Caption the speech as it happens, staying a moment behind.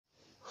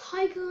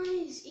Hi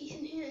guys,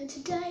 Ethan here, and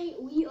today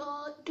we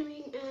are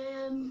doing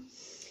an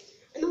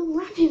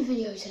unwrapping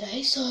video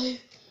today. So,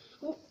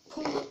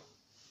 pull my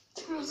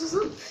trousers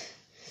up.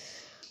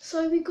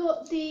 So we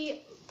got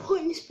the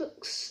Pointless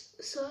books.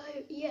 So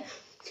yeah,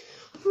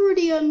 I've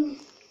already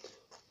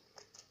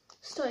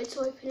started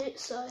to open it.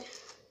 So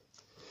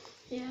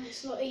yeah,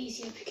 it's a lot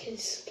easier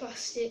because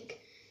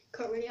plastic,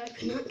 can't really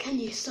open that, can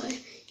you? So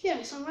yeah,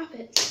 let's unwrap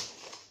it.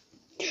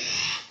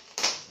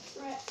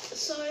 Right,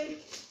 so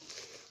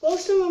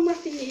whilst I'm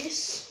unwrapping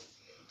this,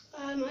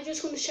 I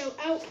just want to shout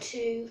out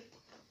to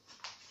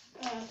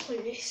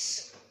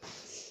Pointless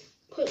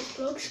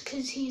Vlogs,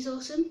 because he's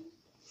awesome,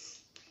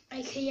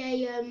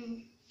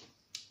 aka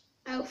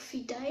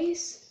Alfie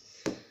Days.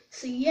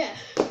 So yeah,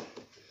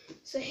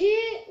 so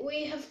here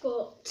we've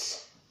got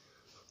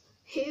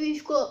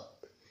the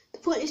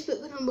Pointless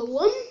book number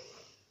 1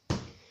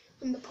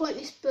 and the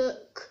Pointless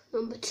book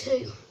number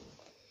 2.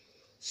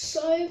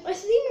 So I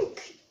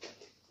think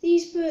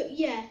these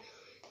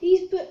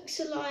books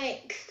are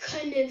like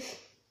kind of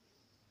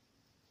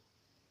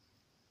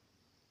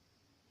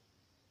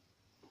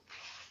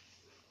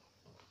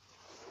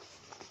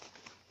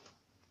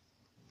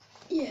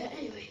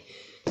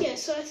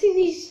so I think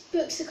these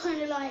books are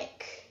kind of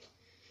like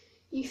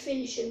you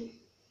finish them.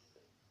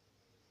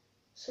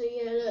 So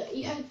yeah, look,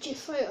 you had your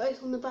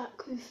photos on the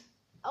back with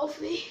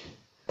Alfie.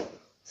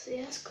 So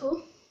yeah, that's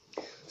cool.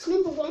 So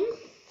number 1,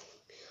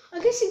 I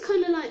guess it's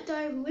kind of like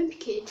Diary of a Wimpy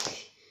Kid.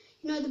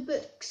 You know the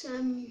books, I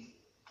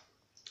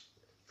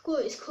forgot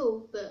what it's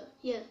called, but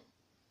yeah.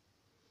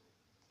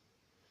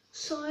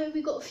 So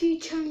we got a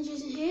few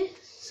challenges in here.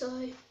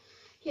 So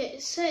yeah,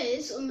 it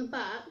says on the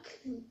back,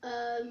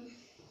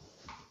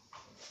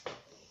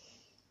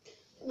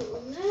 not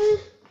on there,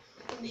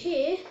 on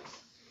here,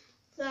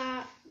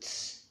 that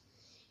it's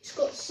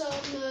got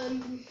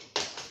some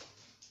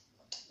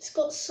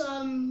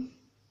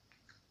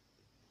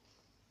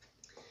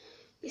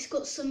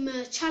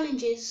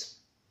challenges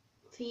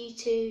for you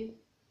to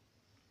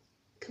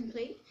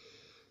complete.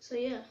 So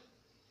yeah.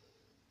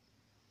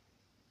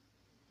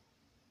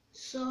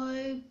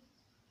 So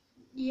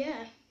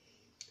yeah,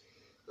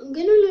 I'm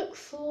gonna look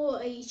for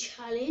a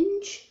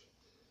challenge,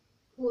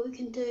 what we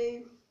can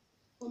do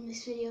on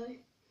this video,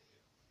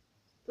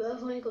 but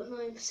I've only got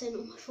 9%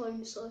 on my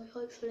phone, so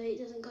hopefully it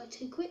doesn't go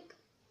too quick.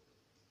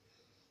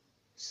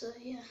 So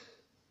yeah,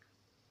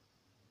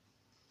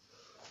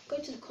 go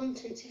to the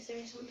contents if there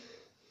is one.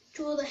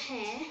 Draw the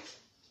hair,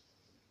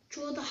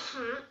 draw the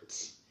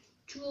hat,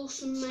 draw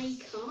some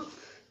makeup.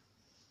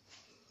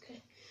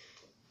 Okay,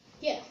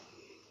 yeah.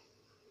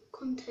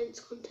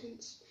 Contents.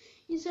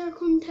 Is there a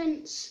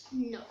contents?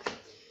 No.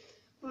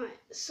 Right,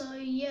 so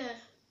yeah.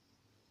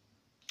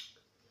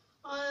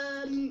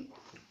 I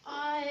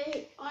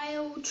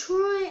will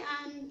try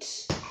and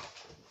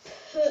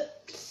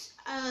put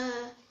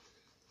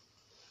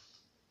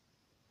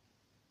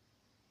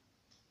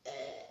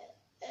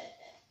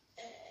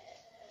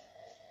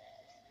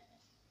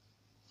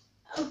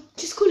I'll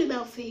just call him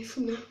Alfie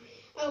from now.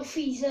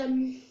 Alfie's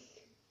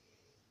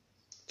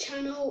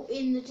channel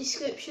in the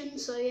description,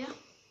 so yeah.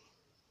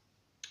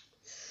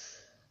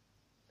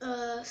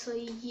 So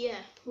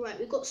yeah, right,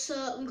 we've got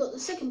the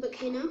second book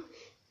here now.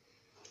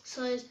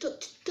 So it's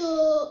Dr.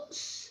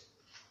 Dots,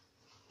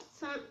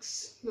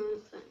 facts,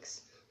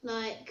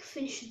 like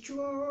finish the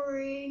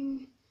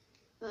drawing,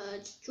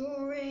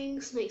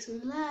 snakes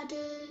and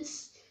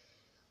ladders,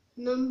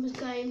 numbers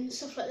game,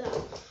 stuff like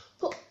that.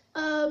 But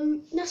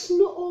that's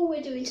not all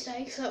we're doing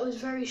today, because that was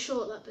very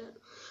short, that bit.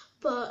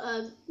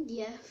 But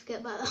yeah,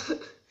 forget about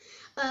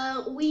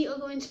that. We are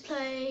going to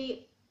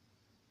play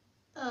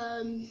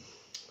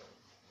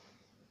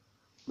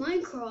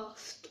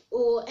Minecraft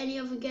or any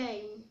other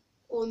game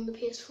on the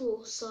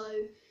PS4.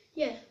 So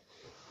yeah,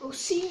 I'll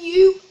see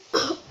you.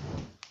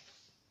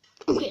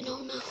 I'm getting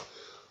old now.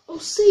 I'll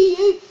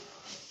see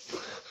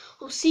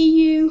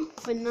you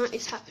when that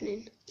is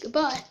happening.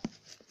 Goodbye.